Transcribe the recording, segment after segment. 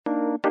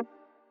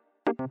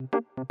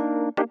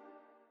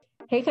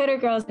Hey Coder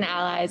Girls and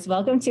Allies,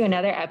 welcome to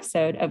another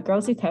episode of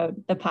Girls Who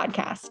Code, the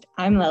podcast.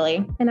 I'm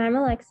Lily. And I'm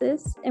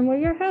Alexis, and we're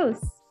your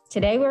hosts.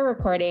 Today we're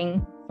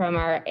recording from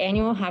our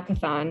annual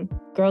hackathon,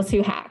 Girls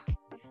Who Hack.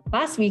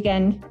 Last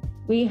weekend,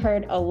 we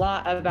heard a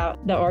lot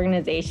about the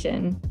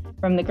organization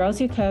from the Girls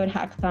Who Code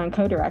hackathon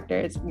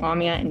co-directors,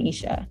 Wamia and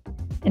Isha.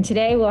 And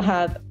today we'll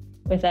have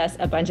with us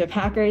a bunch of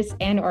hackers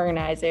and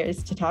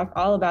organizers to talk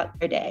all about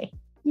their day.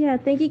 Yeah,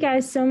 thank you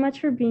guys so much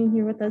for being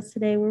here with us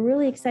today. We're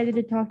really excited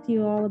to talk to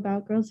you all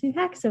about Girls Who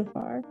Hack so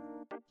far.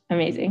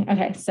 Amazing.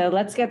 Okay, so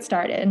let's get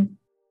started.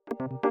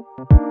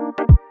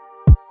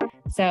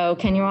 So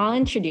can you all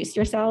introduce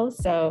yourselves?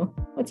 So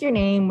what's your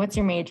name? What's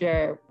your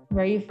major?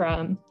 Where are you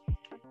from?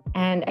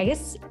 And I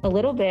guess a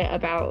little bit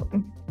about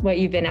what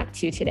you've been up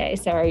to today.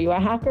 So are you a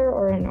hacker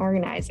or an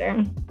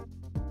organizer?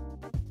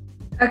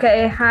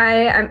 Okay,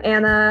 hi, I'm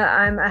Anna.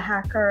 I'm a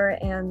hacker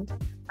and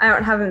I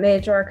don't have a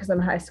major because I'm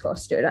a high school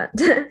student.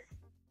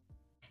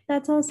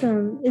 That's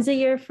awesome. Is it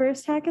your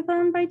first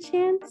hackathon by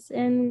chance?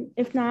 And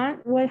if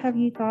not, what have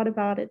you thought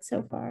about it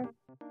so far?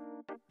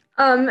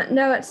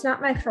 No, it's not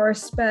my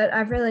first, but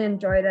I've really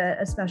enjoyed it,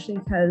 especially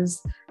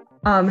because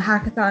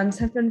hackathons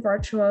have been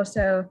virtual,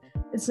 so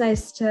it's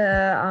nice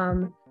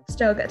to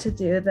still get to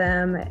do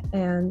them.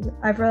 And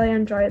I've really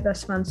enjoyed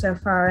this one so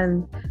far,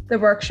 and the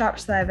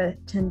workshops that I've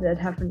attended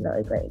have been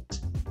really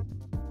great.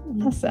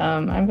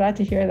 Awesome. I'm glad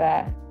to hear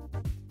that.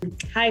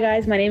 Hi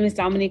guys, my name is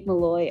Dominique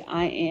Malloy.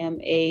 I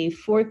am a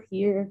fourth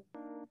year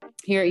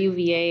here at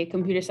UVA,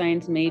 computer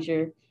science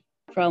major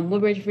from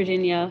Woodbridge,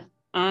 Virginia.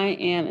 I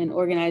am an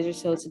organizer,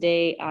 so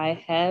today I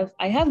have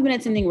been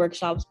attending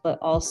workshops, but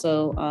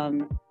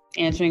also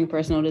answering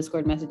personal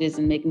Discord messages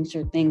and making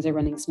sure things are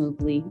running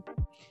smoothly.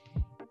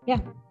 Yeah.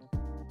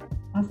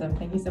 Awesome.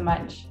 Thank you so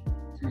much.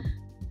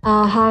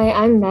 Hi,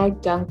 I'm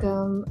Meg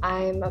Duncombe.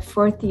 I'm a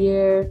fourth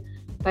year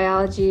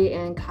biology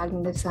and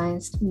cognitive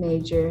science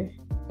major,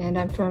 and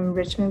I'm from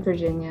Richmond,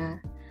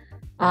 Virginia.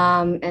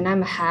 And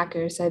I'm a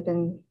hacker, so I've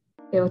been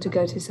able to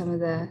go to some of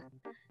the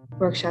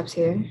workshops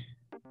here.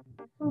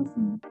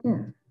 Awesome. Yeah.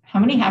 How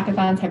many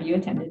hackathons have you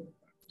attended?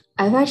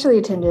 I've actually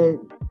attended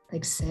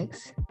like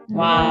 6.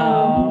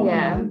 Wow.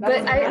 Yeah,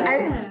 That's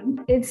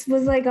but it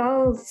was like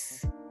all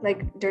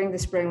like during the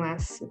spring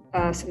last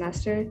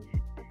semester,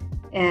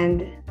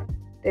 and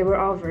they were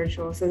all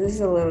virtual, so this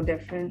is a little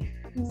different.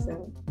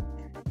 So.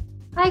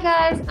 Hi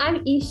guys,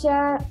 I'm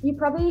Isha. You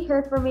probably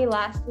heard from me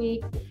last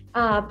week,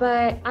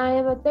 but I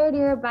am a third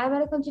year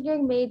biomedical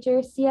engineering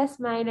major, CS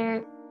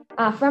minor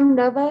from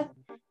Nova.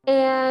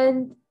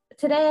 And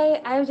today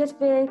I've just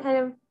been kind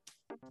of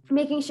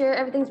making sure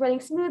everything's running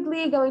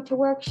smoothly, going to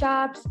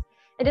workshops,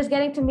 and just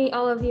getting to meet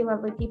all of you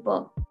lovely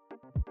people.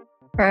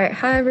 All right.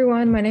 Hi,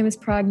 everyone. My name is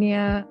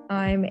Pragnia.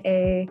 I'm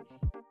a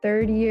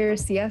third year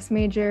CS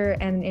major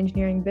and an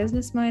engineering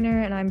business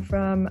minor, and I'm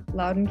from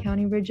Loudoun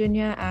County,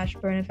 Virginia,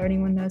 Ashburn, if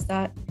anyone knows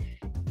that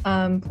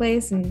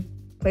place and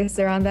places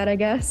around that, I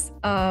guess.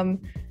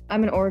 I'm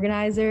an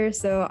organizer,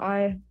 so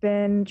I've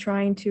been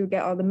trying to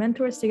get all the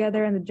mentors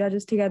together and the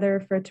judges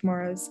together for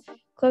tomorrow's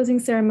closing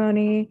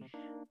ceremony,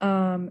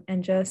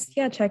 and just,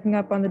 checking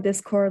up on the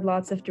Discord,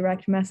 lots of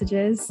direct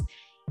messages,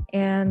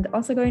 and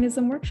also going to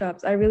some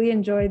workshops. I really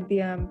enjoyed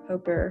the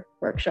poker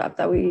workshop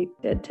that we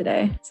did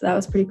today, so that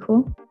was pretty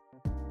cool.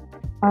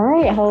 All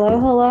right,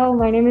 hello.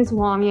 My name is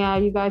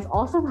Wamia. You guys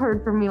also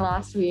heard from me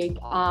last week.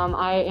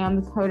 I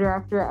am the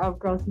co-director of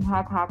Girls Who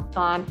Hack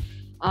Hackathon.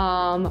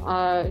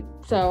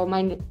 So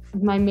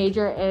my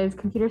major is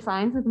computer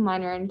science with a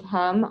minor in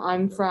chem.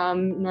 I'm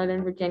from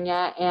Northern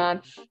Virginia, and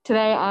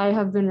today I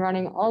have been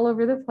running all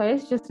over the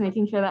place, just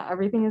making sure that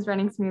everything is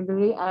running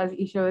smoothly, as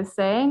Isha was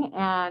saying,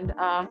 and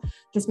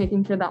just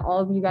making sure that all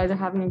of you guys are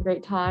having a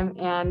great time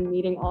and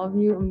meeting all of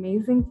you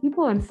amazing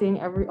people and seeing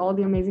all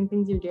the amazing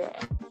things you're doing.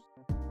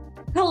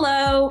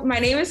 Hello, my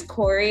name is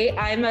Corey.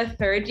 I'm a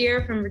third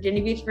year from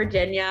Virginia Beach,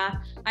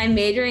 Virginia. I'm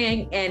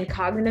majoring in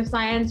cognitive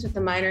science with a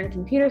minor in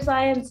computer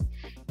science,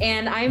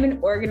 and I'm an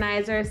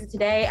organizer. So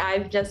today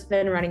I've just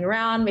been running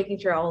around, making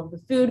sure all of the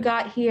food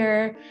got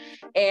here,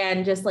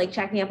 and just like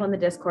checking up on the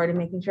Discord and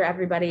making sure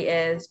everybody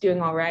is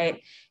doing all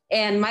right.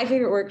 And my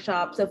favorite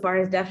workshop so far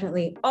has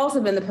definitely also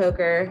been the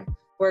poker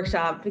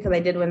workshop because I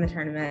did win the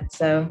tournament.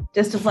 So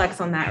just to flex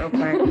on that real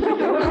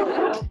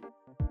quick.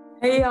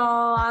 Hey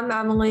y'all, I'm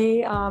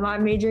Emily.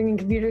 I'm majoring in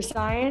computer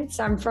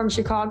science. I'm from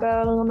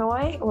Chicago,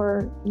 Illinois,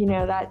 or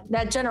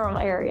that general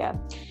area.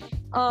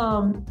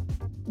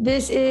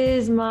 This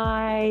is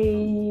my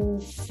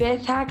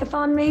 5th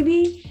hackathon,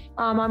 maybe.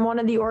 I'm one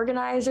of the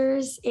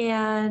organizers,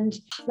 and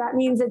that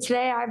means that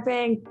today I've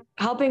been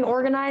helping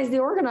organize the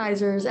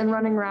organizers and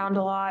running around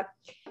a lot.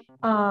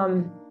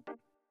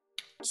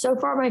 So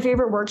far, my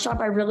favorite workshop,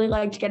 I really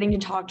liked getting to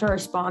talk to our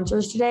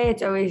sponsors today.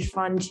 It's always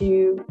fun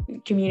to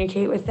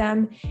communicate with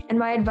them. And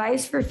my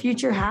advice for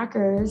future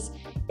hackers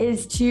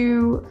is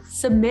to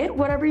submit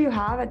whatever you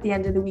have at the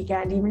end of the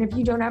weekend, even if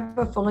you don't have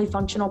a fully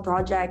functional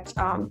project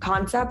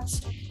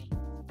concept.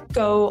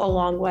 go a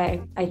long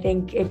way. I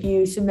think if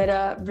you submit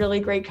a really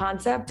great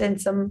concept and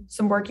some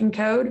working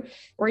code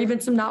or even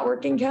some not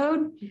working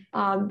code,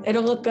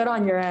 it'll look good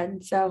on your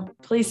end. So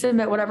please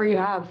submit whatever you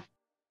have.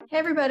 Hey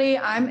everybody,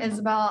 I'm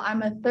Isabel.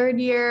 I'm a third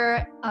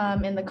year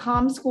in the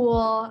comm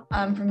school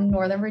from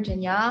Northern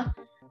Virginia.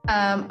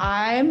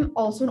 I'm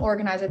also an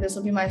organizer. This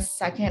will be my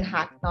second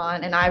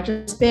hackathon, and I've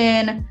just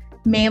been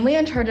mainly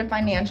in charge of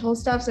financial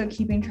stuff, so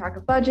keeping track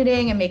of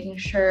budgeting and making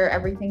sure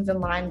everything's in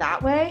line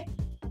that way.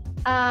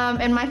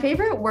 And my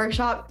favorite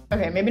workshop,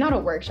 okay, maybe not a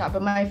workshop,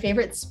 but my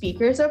favorite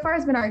speaker so far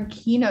has been our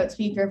keynote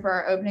speaker for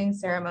our opening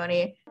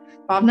ceremony.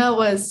 Bhavna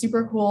was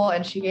super cool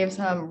and she gave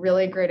some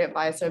really great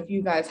advice. So if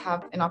you guys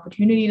have an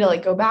opportunity to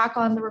like go back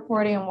on the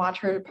recording and watch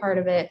her part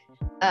of it,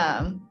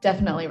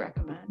 definitely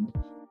recommend.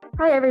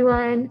 Hi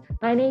everyone,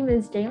 my name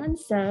is Jalen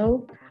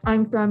So.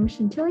 I'm from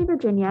Chantilly,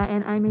 Virginia,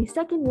 and I'm a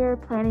second year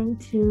planning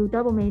to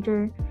double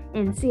major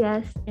in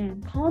CS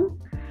and comm.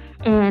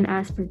 And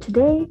as for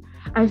today,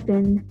 I've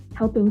been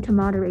helping to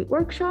moderate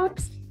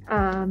workshops.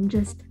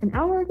 Just an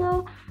hour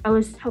ago, I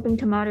was helping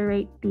to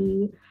moderate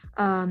the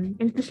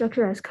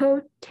Infrastructure as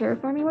Code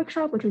Terraforming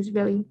workshop, which is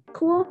really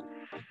cool.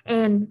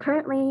 And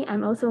currently,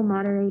 I'm also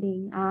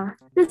moderating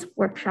this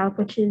workshop,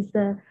 which is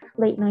the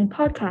Late Night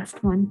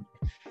Podcast one.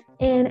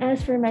 And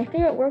as for my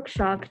favorite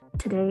workshop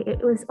today,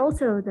 it was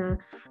also the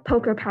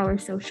Poker Power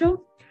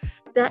Social.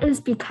 That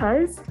is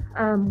because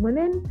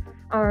women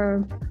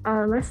are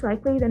less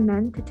likely than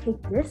men to take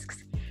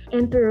risks.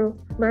 And through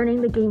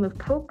learning the game of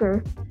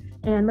poker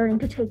and learning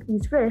to take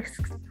these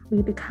risks,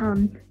 we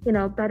become,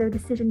 better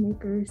decision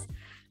makers.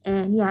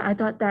 And yeah, I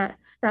thought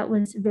that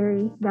was a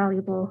very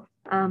valuable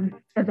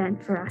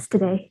event for us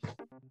today.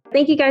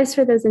 Thank you guys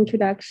for those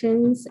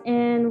introductions.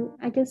 And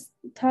I guess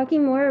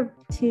talking more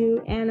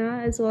to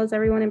Anna as well as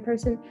everyone in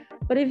person,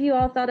 what have you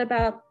all thought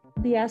about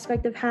the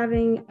aspect of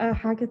having a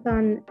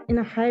hackathon in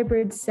a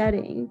hybrid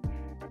setting?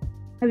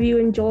 Have you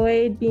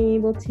enjoyed being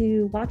able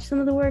to watch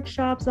some of the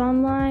workshops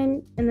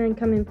online and then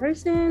come in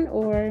person?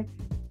 Or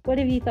what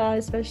have you thought,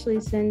 especially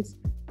since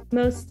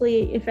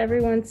mostly if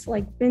everyone's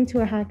been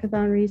to a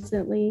hackathon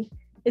recently,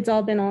 it's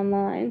all been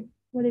online?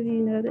 What have you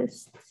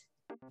noticed?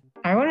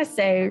 I want to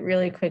say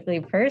really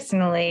quickly,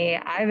 personally,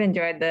 I've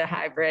enjoyed the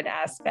hybrid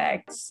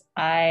aspects.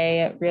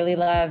 I really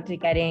loved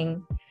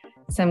getting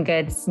some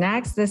good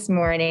snacks this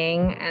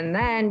morning and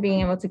then being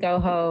able to go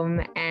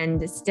home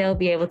and still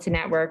be able to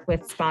network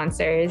with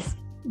sponsors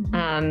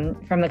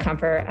from the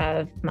comfort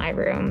of my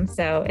room.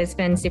 So it's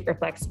been super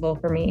flexible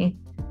for me.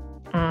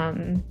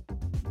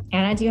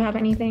 Anna, do you have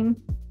anything?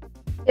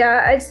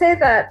 Yeah, I'd say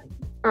that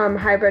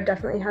hybrid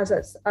definitely has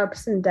its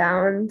ups and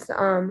downs.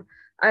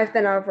 I've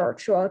been out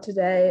virtual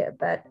today,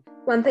 but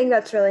one thing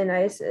that's really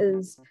nice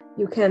is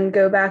you can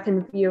go back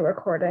and view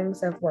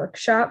recordings of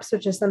workshops,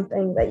 which is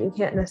something that you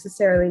can't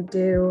necessarily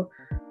do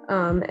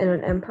in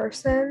an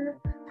in-person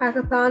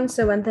hackathon.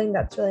 So one thing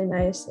that's really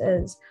nice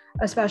is,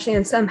 especially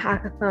in some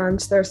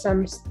hackathons, there's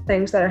some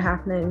things that are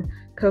happening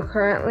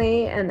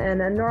concurrently, and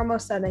in a normal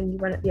setting, you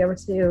wouldn't be able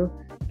to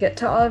get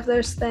to all of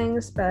those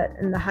things, but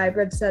in the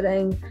hybrid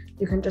setting,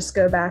 you can just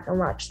go back and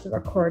watch the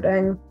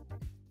recording.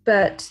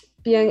 But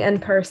being in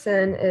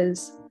person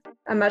is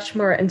a much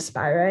more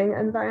inspiring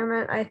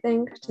environment, I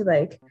think,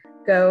 to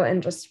go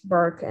and just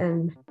work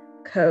and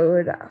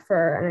code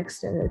for an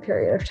extended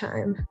period of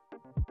time.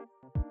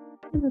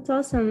 That's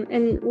awesome.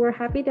 And we're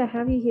happy to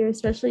have you here,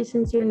 especially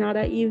since you're not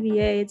at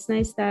UVA. It's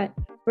nice that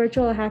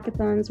virtual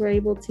hackathons were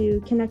able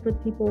to connect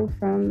with people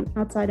from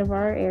outside of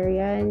our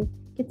area and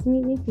get to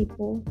meet new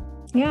people.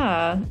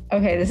 Yeah.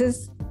 Okay, this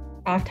is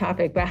off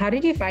topic, but how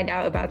did you find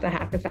out about the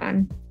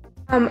hackathon?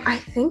 I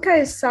think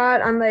I saw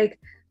it on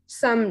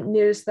some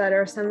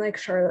newsletter, some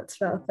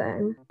Charlottesville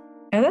thing.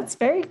 Oh, that's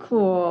very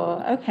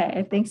cool.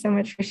 Okay, thanks so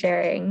much for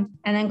sharing.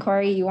 And then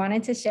Corey, you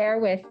wanted to share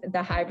with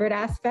the hybrid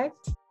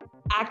aspect?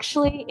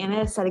 Actually,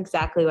 Anna said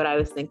exactly what I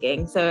was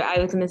thinking. So I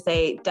was going to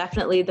say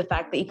definitely the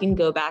fact that you can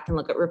go back and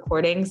look at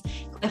recordings.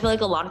 I feel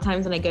like a lot of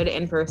times when I go to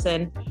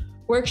in-person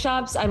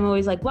workshops, I'm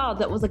always like, wow,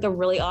 that was a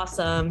really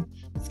awesome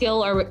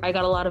skill, or I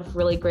got a lot of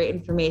really great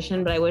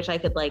information, but I wish I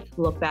could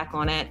look back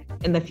on it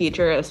in the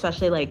future,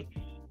 especially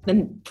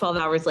then 12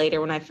 hours later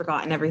when I've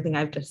forgotten everything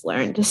I've just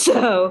learned.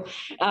 So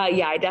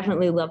yeah, I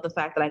definitely love the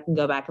fact that I can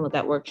go back and look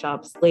at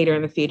workshops later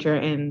in the future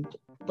and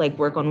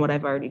work on what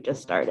I've already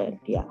just started.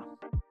 Yeah.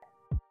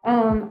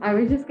 I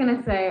was just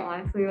gonna say,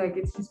 honestly,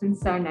 it's just been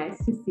so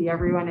nice to see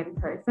everyone in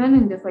person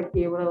and just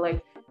be able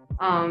to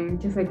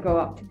just go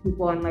up to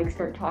people and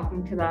start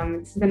talking to them.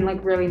 It's been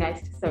really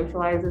nice to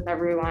socialize with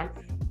everyone.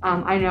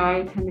 I know I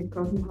attended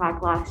Girls Who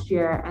Hack last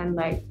year, and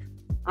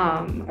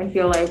I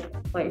feel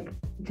like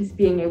just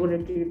being able to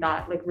do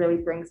that really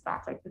brings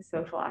back the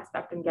social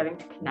aspect and getting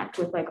to connect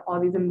with all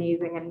these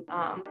amazing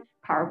and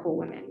powerful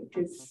women, which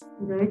is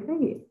really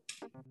great.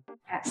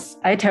 Yes,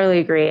 I totally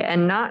agree.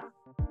 And not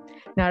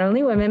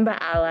only women,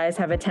 but allies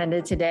have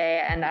attended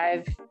today, and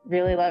I've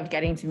really loved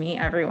getting to meet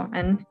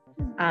everyone.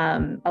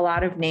 A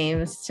lot of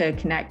names to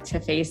connect to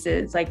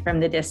faces from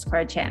the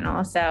Discord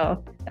channel.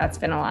 So that's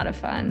been a lot of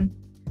fun.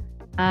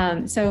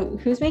 So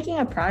who's making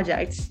a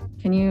project?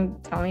 Can you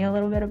tell me a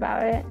little bit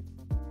about it?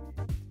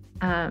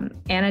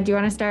 Anna, do you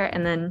want to start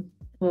and then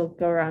we'll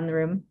go around the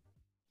room?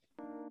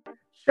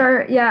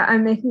 Sure. Yeah,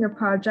 I'm making a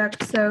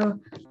project. So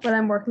what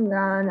I'm working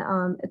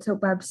on, it's a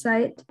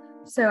website.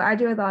 So I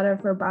do a lot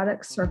of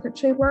robotic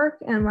circuitry work.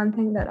 And one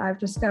thing that I've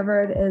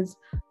discovered is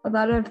a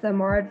lot of the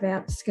more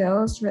advanced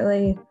skills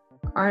really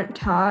aren't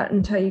taught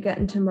until you get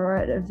into more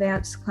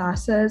advanced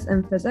classes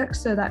in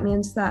physics. So that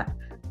means that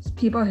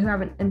people who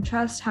have an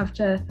interest have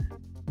to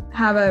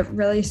have a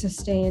really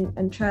sustained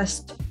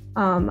interest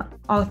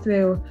all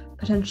through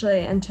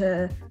potentially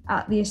into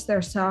at least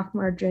their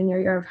sophomore, junior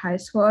year of high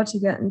school to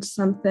get into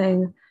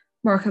something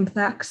more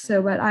complex.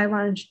 So what I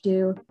wanted to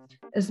do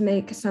is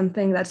make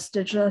something that's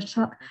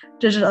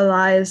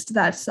digitalized,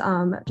 that's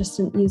just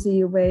an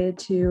easy way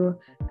to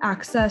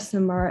access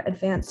some more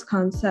advanced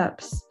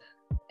concepts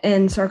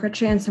in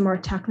circuitry and some more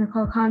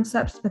technical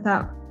concepts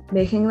without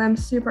making them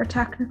super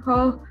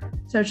technical.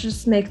 So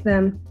just make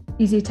them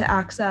easy to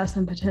access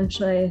and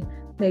potentially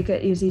make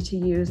it easy to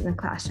use in a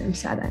classroom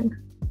setting.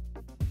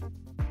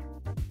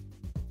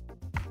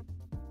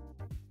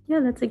 Yeah,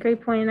 that's a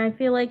great point. I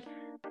feel like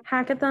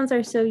hackathons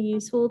are so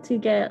useful to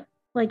get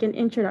like an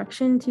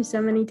introduction to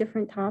so many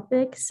different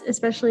topics,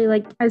 especially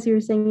like, as you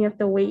were saying, you have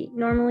to wait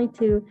normally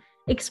to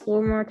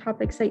explore more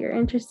topics that you're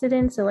interested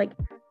in. So like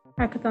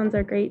hackathons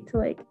are great to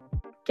like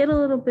get a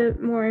little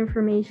bit more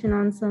information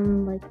on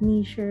some like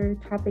niche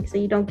topics that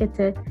you don't get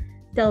to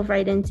delve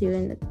right into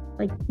in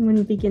like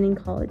when beginning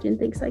college and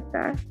things like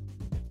that.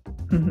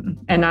 Mm-hmm.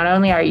 And not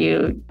only are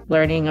you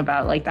learning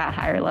about like that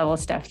higher level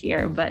stuff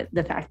here, but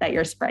the fact that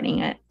you're spreading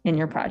it in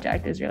your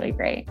project is really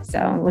great. So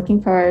I'm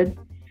looking forward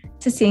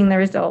to seeing the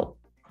result.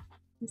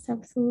 Yes,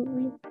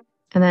 absolutely.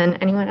 And then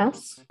anyone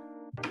else?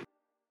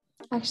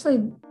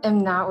 Actually, I'm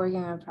not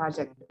working on a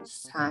project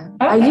this time.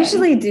 Okay. I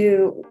usually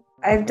do.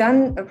 I've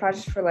done a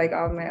project for like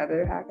all of my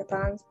other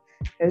hackathons.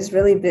 It was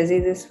really busy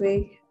this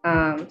week,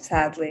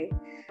 sadly.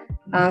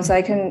 So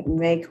I couldn't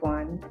make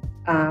one.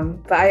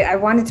 But I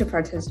wanted to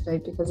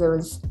participate because it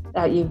was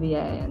at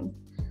UVA and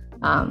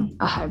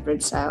a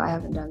hybrid style I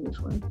haven't done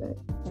before. But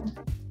yeah.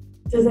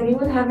 Does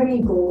anyone have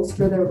any goals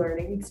for their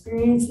learning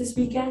experience this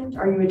weekend?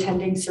 Are you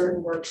attending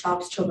certain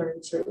workshops to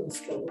learn certain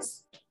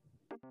skills?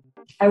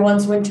 I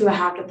once went to a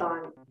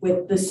hackathon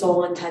with the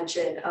sole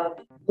intention of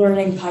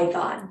learning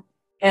Python,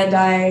 and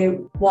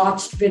I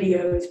watched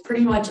videos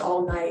pretty much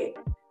all night,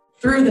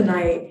 through the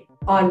night,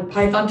 on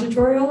Python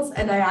tutorials,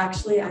 and I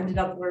actually ended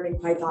up learning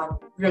Python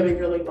really,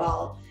 really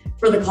well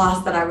for the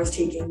class that I was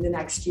taking the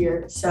next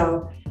year.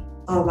 So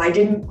I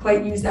didn't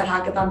quite use that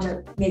hackathon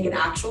to make an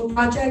actual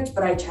project,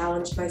 but I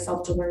challenged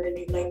myself to learn a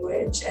new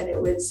language, and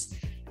it was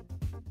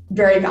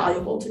very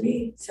valuable to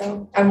me.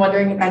 So I'm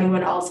wondering if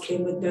anyone else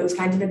came with those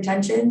kinds of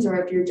intentions,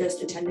 or if you're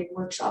just attending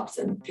workshops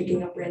and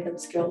picking up random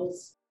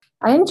skills.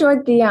 I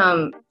enjoyed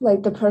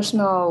the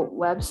personal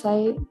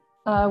website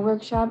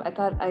workshop. I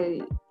thought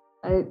I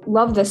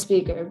love the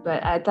speaker,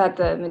 but I thought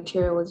the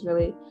material was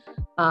really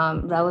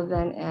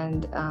relevant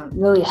and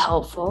really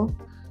helpful.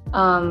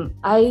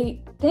 I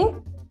think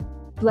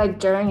like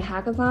during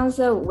hackathons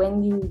though,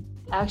 when you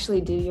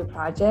actually do your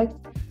project,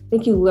 I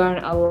think you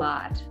learn a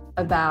lot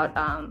about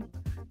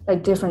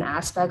like different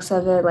aspects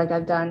of it. Like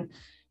I've done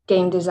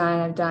game design,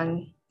 I've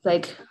done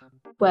like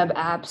web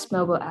apps,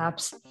 mobile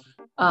apps,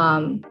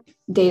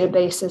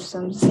 database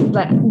systems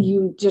that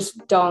you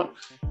just don't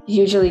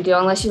usually do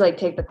unless you like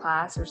take the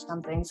class or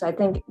something. So I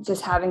think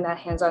just having that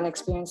hands-on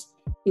experience,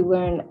 you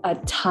learn a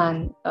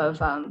ton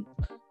of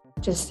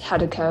just how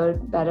to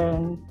code better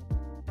and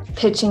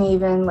pitching,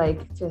 even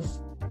like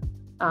just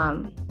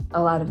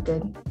a lot of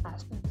good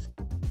aspects.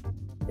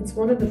 It's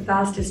one of the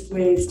fastest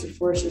ways to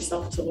force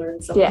yourself to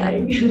learn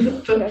something.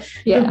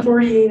 Yeah. The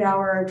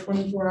 48-hour,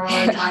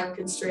 24-hour time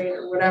constraint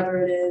or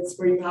whatever it is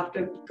where you have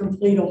to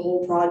complete a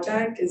whole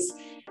project is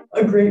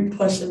a great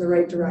push in the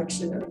right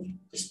direction of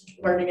just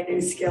learning a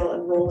new skill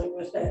and rolling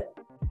with it.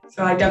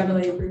 So I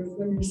definitely agree with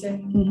what you're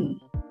saying.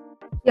 Mm-hmm.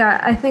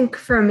 Yeah, I think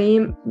for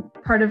me,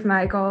 part of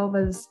my goal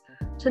was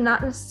to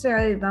not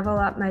necessarily level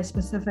up my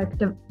specific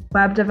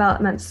web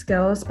development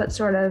skills, but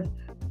sort of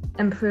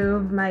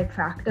improve my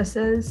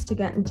practices to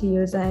get into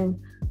using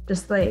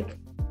just like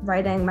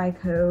writing my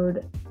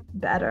code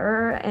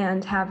better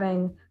and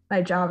having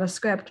my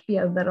JavaScript be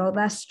a little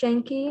less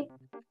janky.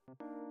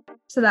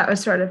 So that was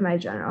sort of my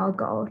general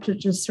goal, to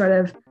just sort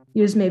of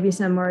use maybe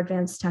some more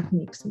advanced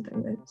techniques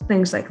and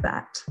things like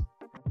that.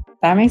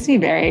 That makes me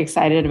very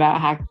excited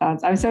about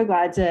hackathons. I'm so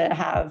glad to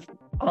have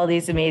all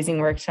these amazing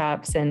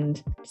workshops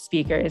and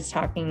speakers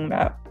talking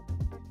about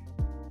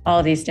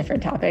all these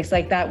different topics,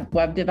 like that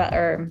web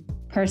or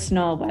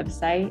personal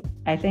website.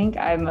 I think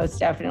I'm most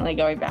definitely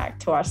going back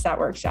to watch that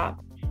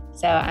workshop.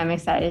 So I'm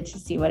excited to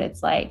see what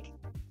it's like.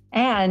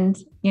 And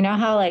you know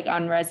how like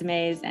on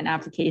resumes and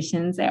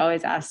applications, they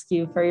always ask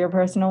you for your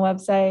personal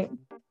website?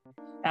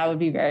 That would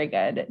be very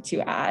good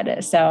to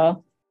add.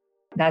 So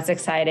that's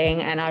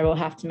exciting. And I will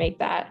have to make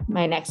that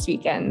my next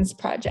weekend's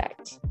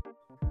project.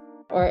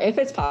 Or if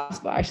it's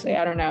possible, actually,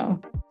 I don't know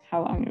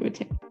how long it would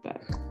take,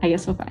 but I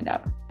guess we'll find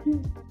out.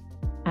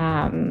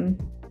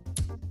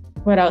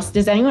 What else?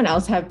 Does anyone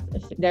else have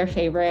their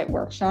favorite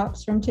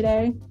workshops from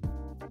today?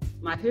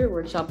 My favorite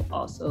workshop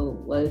also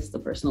was the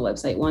personal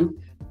website one.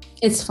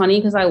 It's funny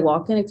because I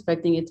walked in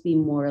expecting it to be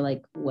more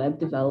like web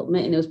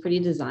development, and it was pretty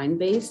design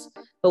based.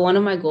 But one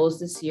of my goals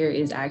this year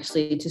is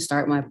actually to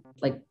start my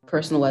like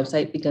personal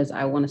website because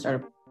I want to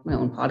start my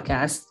own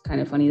podcast.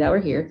 Kind of funny that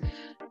we're here.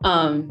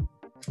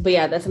 But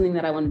yeah, that's something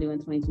that I want to do in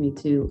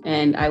 2022.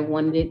 And I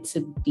wanted it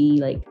to be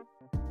like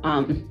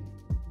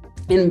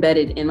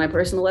embedded in my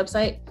personal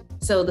website.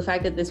 So the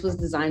fact that this was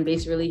design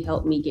based really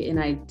helped me get an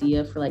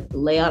idea for like the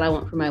layout I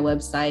want for my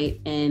website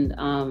and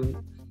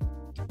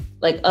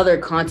like other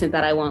content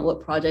that I want,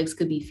 what projects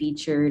could be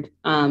featured.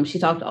 She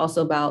talked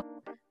also about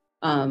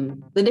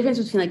the difference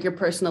between like your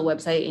personal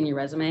website and your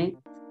resume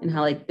and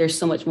how like there's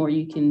so much more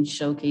you can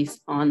showcase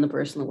on the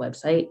personal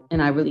website.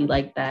 And I really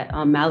like that.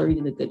 Mallory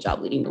did a good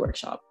job leading the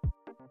workshop.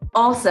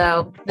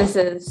 Also, this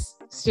is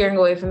steering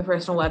away from the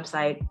personal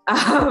website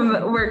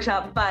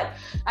workshop, but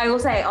I will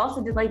say I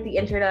also did like the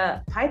Intro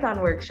to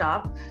Python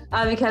workshop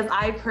because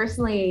I've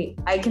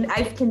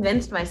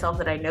convinced myself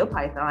that I know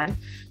Python,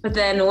 but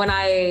then when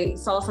I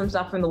saw some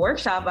stuff from the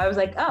workshop, I was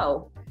like,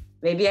 oh,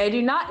 maybe I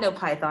do not know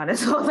Python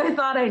as well as I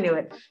thought I knew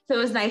it. So it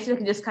was nice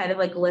to just kind of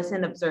like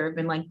listen, observe,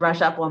 and like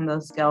brush up on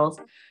those skills.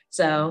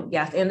 So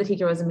yes, and the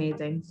teacher was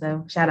amazing.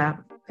 So shout out.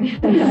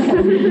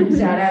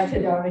 Shout out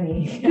to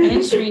Dominique.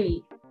 And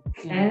Srini.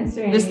 And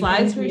Srini. The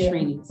slides for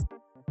Srini.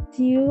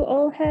 Do you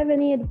all have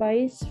any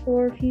advice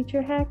for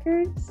future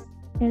hackers?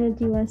 And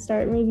do you want to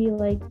start maybe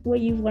like what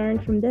you've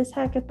learned from this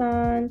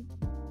hackathon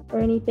or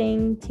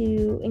anything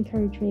to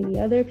encourage maybe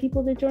other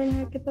people to join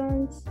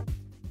hackathons?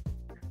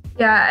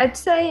 Yeah, I'd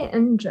say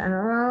in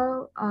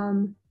general,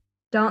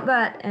 don't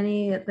let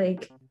any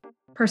like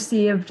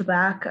perceived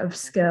lack of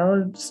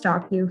skill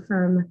stop you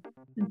from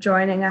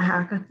joining a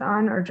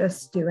hackathon or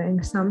just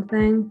doing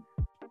something.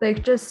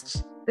 Like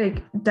just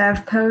like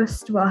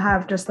DevPost will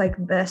have just like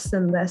this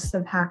and this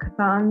of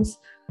hackathons.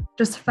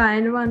 Just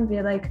find one,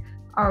 be like,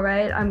 all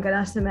right, I'm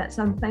gonna submit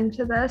something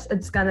to this.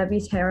 It's gonna be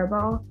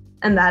terrible,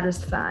 and that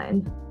is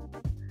fine.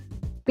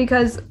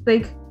 Because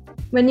like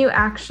when you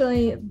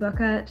actually look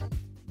at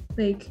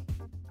like,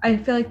 I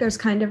feel like there's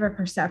kind of a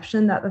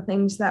perception that the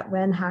things that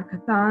win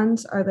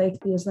hackathons are like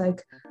these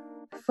like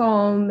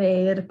full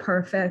made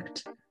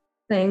perfect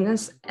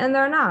things, and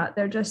they're not.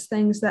 They're just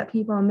things that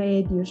people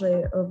made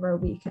usually over a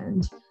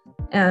weekend.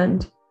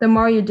 And the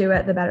more you do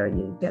it, the better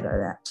you get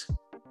at it.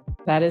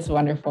 That is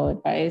wonderful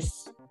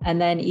advice. And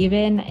then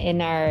even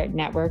in our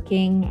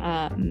networking,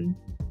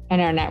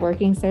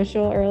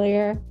 social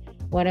earlier,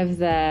 one of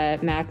the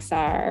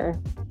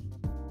Maxar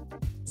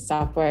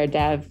software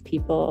dev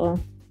people,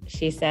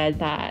 she said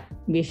that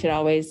we should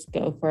always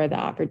go for the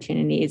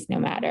opportunities no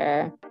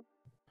matter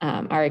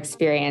our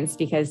experience,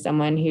 because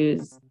someone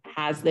who's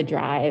has the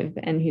drive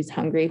and who's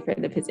hungry for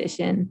the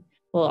position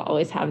will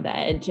always have the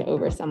edge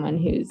over someone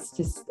who's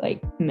just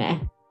like meh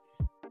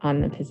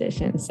on the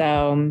position.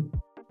 So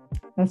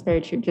that's very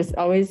true. Just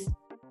always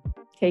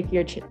take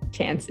your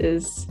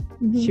chances,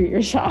 shoot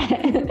your shot.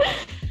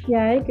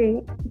 Yeah, I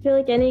agree. I feel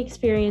like any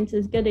experience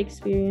is good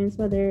experience,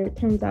 whether it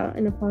turns out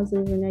in a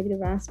positive or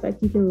negative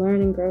aspect. You can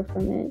learn and grow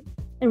from it.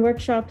 And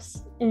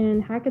workshops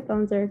and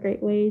hackathons are a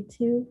great way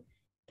to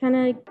kind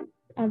of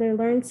either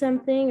learn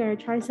something or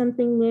try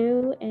something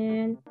new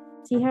and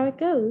see how it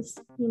goes,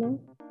 you know?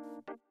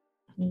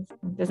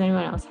 Does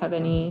anyone else have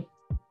any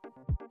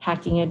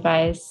hacking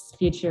advice,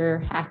 future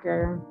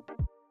hacker?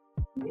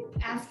 I think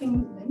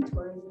asking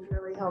mentors is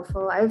really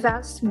helpful. I've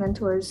asked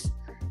mentors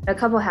a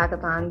couple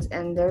hackathons,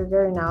 and they're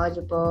very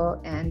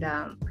knowledgeable and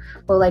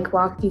will like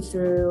walk you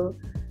through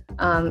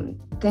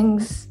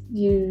things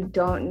you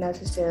don't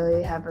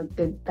necessarily have a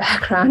good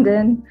background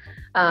in,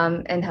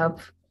 and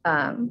help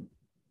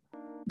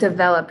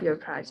develop your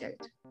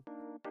project.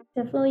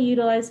 Definitely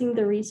utilizing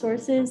the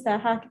resources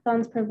that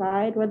hackathons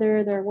provide,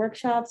 whether they're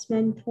workshops,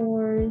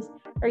 mentors,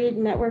 or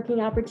networking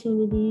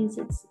opportunities.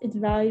 It's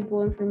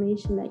valuable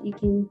information that you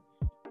can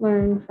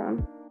learn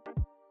from.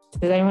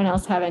 Does anyone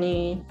else have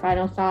any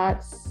final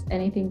thoughts?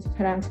 Anything to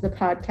put onto the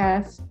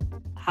podcast?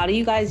 How do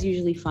you guys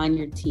usually find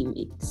your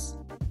teammates?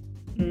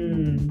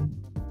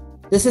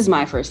 This is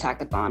my first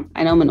hackathon.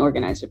 I know I'm an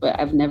organizer, but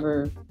I've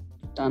never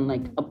done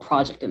like a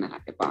project in a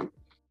hackathon.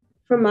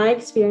 From my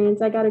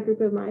experience, I got a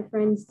group of my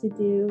friends to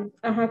do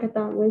a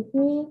hackathon with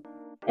me,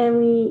 and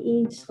we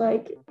each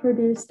like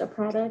produced a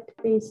product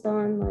based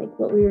on like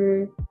what we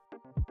were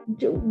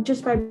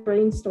just by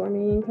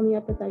brainstorming and coming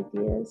up with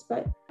ideas.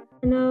 But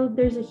I know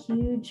there's a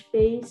huge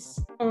base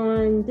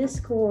on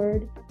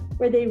Discord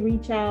where they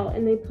reach out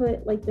and they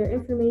put like their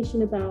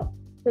information about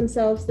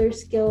themselves, their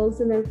skills,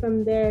 and then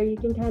from there you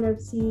can kind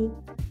of see,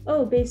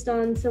 oh, based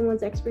on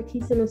someone's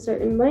expertise in a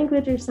certain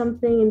language or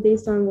something, and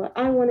based on what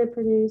I want to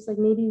produce, like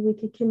maybe we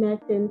could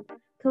connect and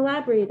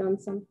collaborate on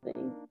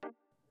something.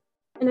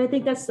 And I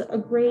think that's a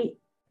great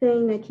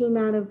thing that came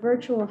out of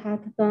virtual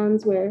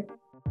hackathons, where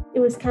it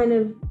was kind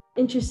of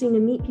interesting to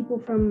meet people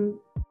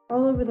from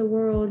all over the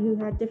world who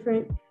had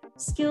different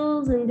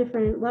skills and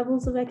different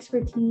levels of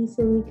expertise,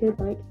 and we could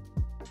like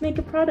make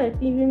a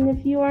product even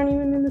if you aren't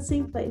even in the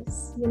same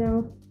place, you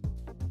know.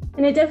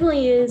 And it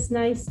definitely is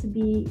nice to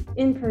be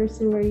in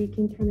person where you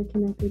can kind of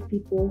connect with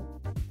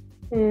people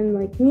and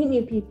like meet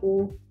new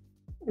people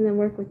and then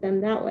work with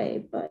them that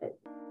way, but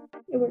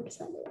it works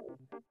that way.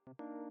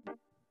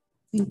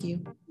 Thank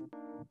you.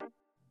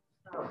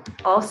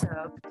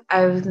 Also,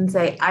 I was going to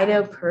say, I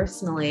know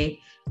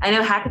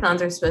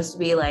hackathons are supposed to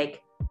be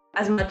like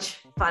as much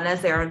fun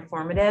as they're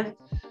informative.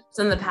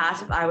 So in the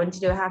past, if I went to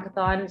do a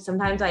hackathon,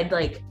 sometimes I'd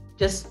like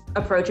just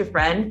approach a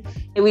friend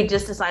and we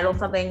just decide on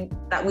something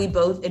that we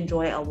both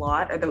enjoy a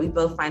lot or that we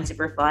both find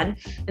super fun.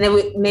 And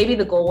then maybe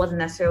the goal wasn't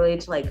necessarily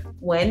to like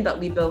win, but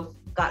we both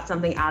got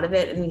something out of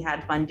it and we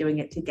had fun doing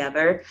it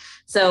together.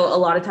 So a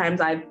lot of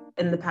times I've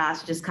in the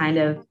past just kind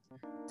of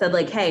said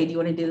like, hey, do you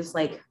want to do this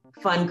like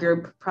fun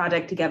group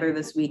project together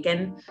this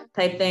weekend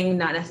type thing,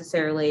 not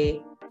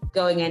necessarily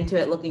going into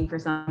it looking for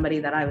somebody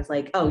that I was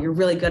like, oh, you're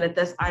really good at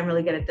this, I'm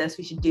really good at this,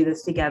 we should do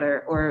this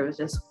together. Or it was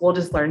just, we'll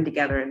just learn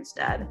together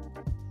instead.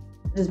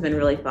 It has been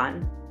really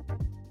fun.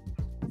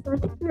 So I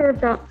think there are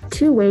about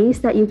 2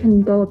 ways that you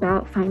can go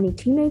about finding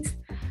teammates.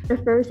 The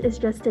first is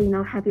just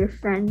to, have your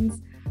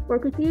friends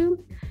work with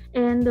you.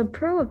 And the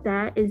pro of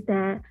that is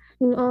that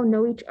you all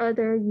know each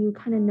other, you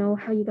kind of know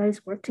how you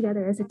guys work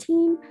together as a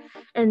team,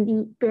 and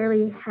you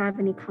barely have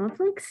any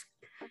conflicts.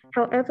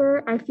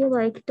 However, I feel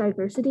like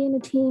diversity in a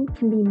team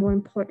can be more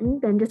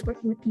important than just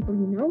working with people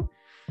you know,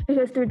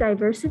 because through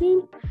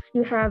diversity,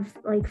 you have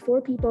like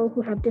 4 people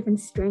who have different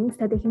strengths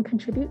that they can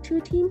contribute to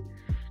a team,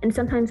 and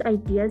sometimes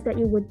ideas that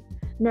you would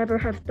never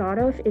have thought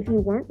of if you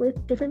weren't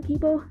with different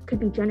people could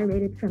be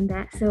generated from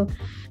that. So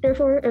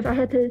therefore, if I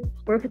had to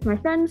work with my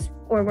friends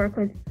or work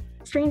with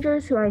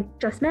strangers who I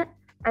just met,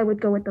 I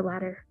would go with the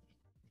latter.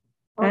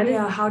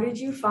 How did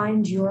you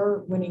find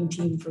your winning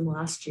team from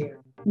last year?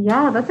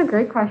 Yeah, that's a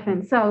great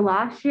question. So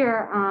last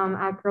year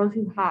at Girls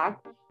Who Hack,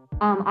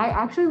 I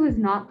actually was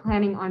not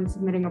planning on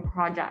submitting a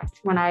project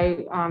when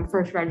I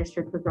first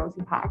registered for Girls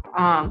Who Hack.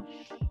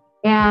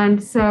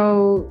 And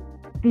so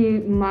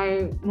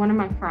one of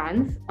my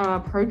friends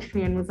approached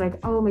me and was like,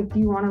 oh, like, do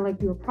you want to like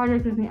do a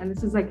project with me? And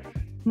this was like,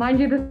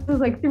 mind you, this was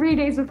like 3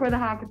 days before the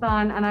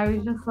hackathon. And I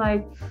was just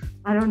like,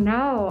 I don't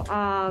know.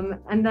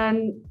 And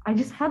then I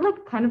just had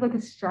like kind of like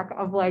a struck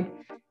of like,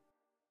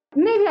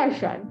 maybe I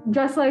should,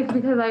 just like,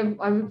 because I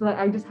was like,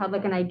 I just had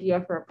like an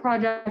idea for a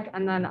project.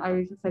 And then I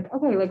was just like,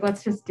 okay, like,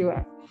 let's just do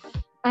it.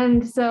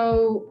 And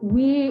so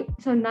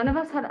none of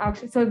us had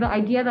actually, so the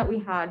idea that we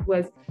had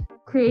was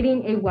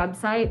creating a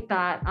website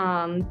that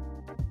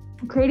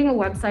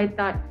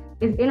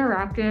is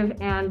interactive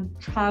and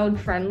child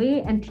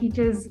friendly and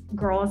teaches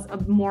girls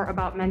more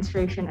about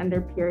menstruation and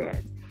their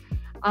periods.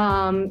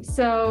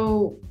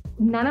 So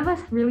none of us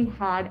really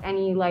had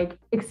any like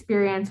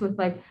experience with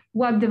like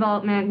web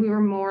development. We were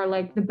more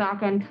like the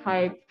back end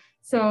type.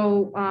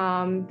 So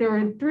there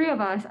were 3 of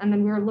us, and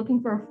then we were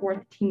looking for a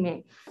 4th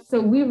teammate.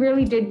 So we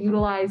really did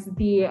utilize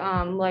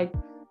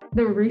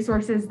the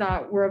resources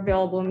that were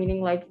available,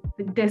 meaning like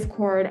the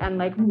Discord and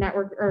like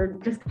network, or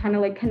just kind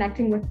of like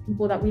connecting with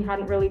people that we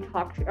hadn't really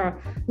talked to.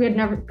 We had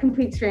never,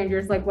 complete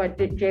strangers, like what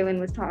Jalen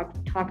was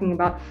talking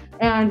about.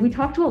 And we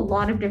talked to a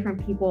lot of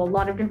different people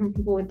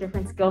with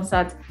different skill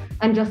sets,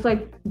 and just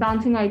like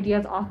bouncing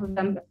ideas off of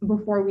them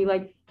before we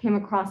like came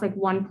across like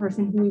one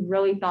person who we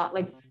really thought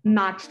like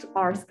matched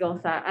our skill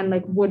set and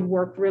like would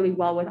work really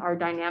well with our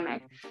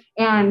dynamic.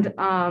 And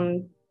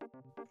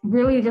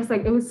really just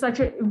like, it was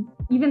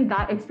even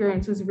that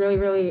experience was really,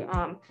 really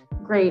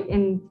great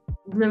in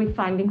really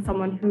finding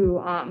someone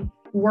who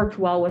worked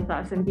well with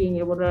us and being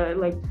able to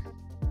like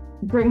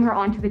bring her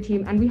onto the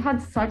team. And we had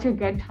such a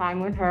good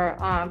time with her,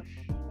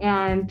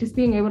 and just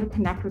being able to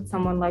connect with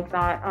someone like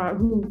that,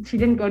 who she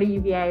didn't go to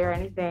UVA or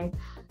anything.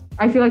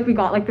 I feel like we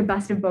got like the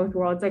best of both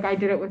worlds. Like I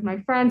did it with my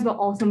friends, but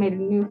also made a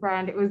new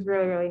friend. It was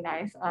really, really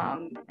nice.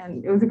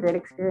 And it was a great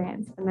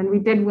experience. And then we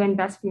did win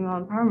Best Female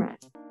Empowerment.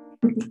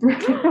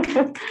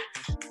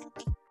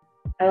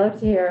 I love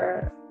to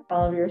hear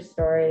all of your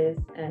stories,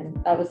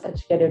 and that was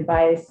such good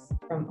advice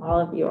from all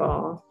of you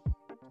all.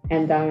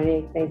 And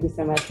Dominique, thank you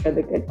so much for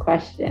the good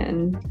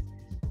question.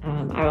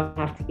 I will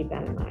have to keep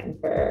that in mind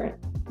for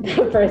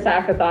the first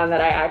hackathon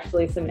that I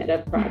actually submit a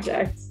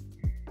project.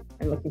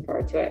 I'm looking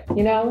forward to it.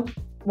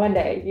 One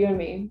day, you and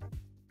me,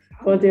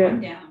 we'll do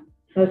it. Yeah.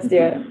 Let's do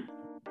it.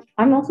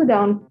 I'm also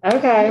down.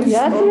 Okay.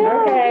 Yes.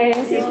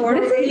 Okay. Support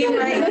team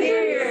right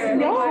here.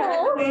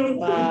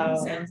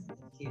 Wow.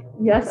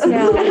 Yes.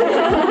 Yeah.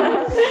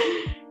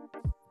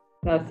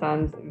 That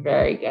sounds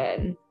very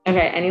good.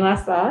 Okay. Any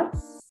last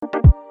thoughts?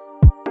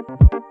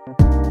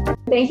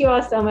 Thank you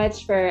all so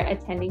much for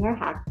attending our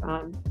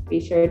hackathon. Be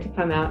sure to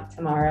come out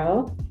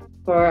tomorrow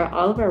for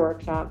all of our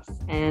workshops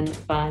and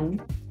fun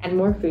and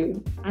more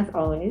food, as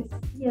always.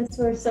 Yes,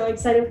 we're so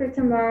excited for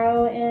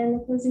tomorrow and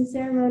the closing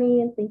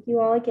ceremony, and thank you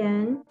all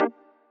again.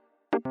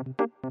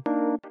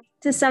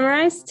 To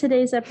summarize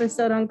today's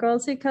episode on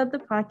Girls Who Code the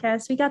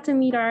podcast, we got to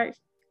meet our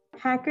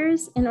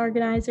hackers and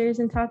organizers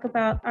and talk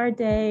about our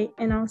day,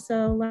 and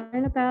also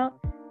learn about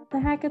the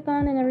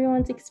hackathon and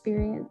everyone's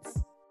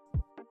experience.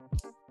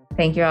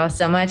 Thank you all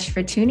so much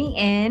for tuning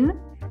in,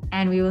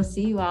 and we will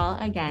see you all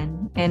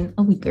again in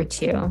a week or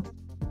two.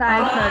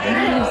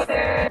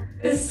 Bye.